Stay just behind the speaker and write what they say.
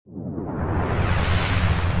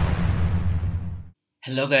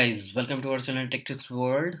Hello guys, welcome to our channel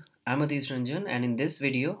TechTricksWorld. I'm Atish Ranjan and in this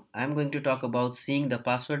video I'm going to talk about seeing the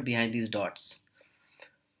password behind these dots.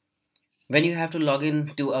 When you have to log in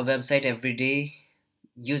to a website every day,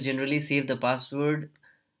 you generally save the password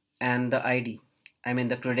and the ID, I mean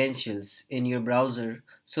the credentials in your browser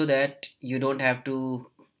so that you don't have to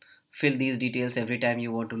fill these details every time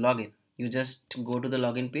you want to log in. You just go to the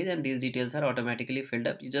login page and these details are automatically filled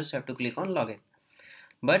up. You just have to click on login.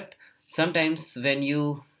 But sometimes when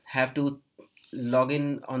you have to log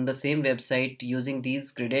in on the same website using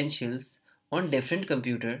these credentials on different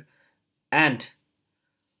computer and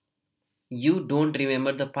you don't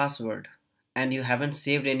remember the password and you haven't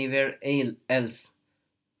saved anywhere else,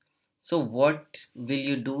 so what will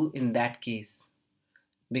you do in that case?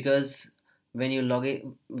 Because when you log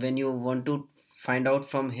in, when you want to find out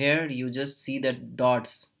from here, you just see the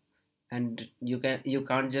dots and you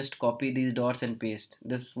can't just copy these dots and paste.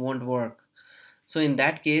 This won't work. So in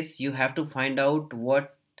that case you have to find out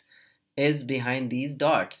what is behind these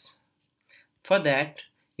dots. For that,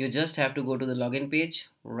 you just have to go to the login page,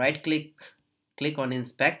 right click on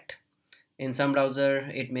inspect. In some browser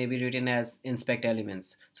it may be written as inspect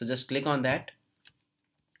elements, so just click on that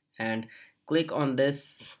and click on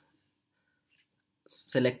this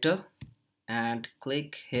selector and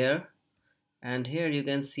click here, and here you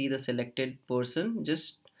can see the selected person.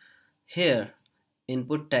 Just here,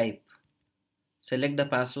 input type, select the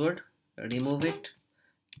password, remove it,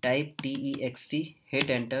 type text, hit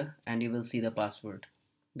enter, and you will see the password.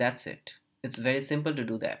 That's it. It's very simple to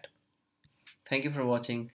do that. Thank you for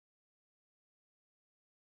watching.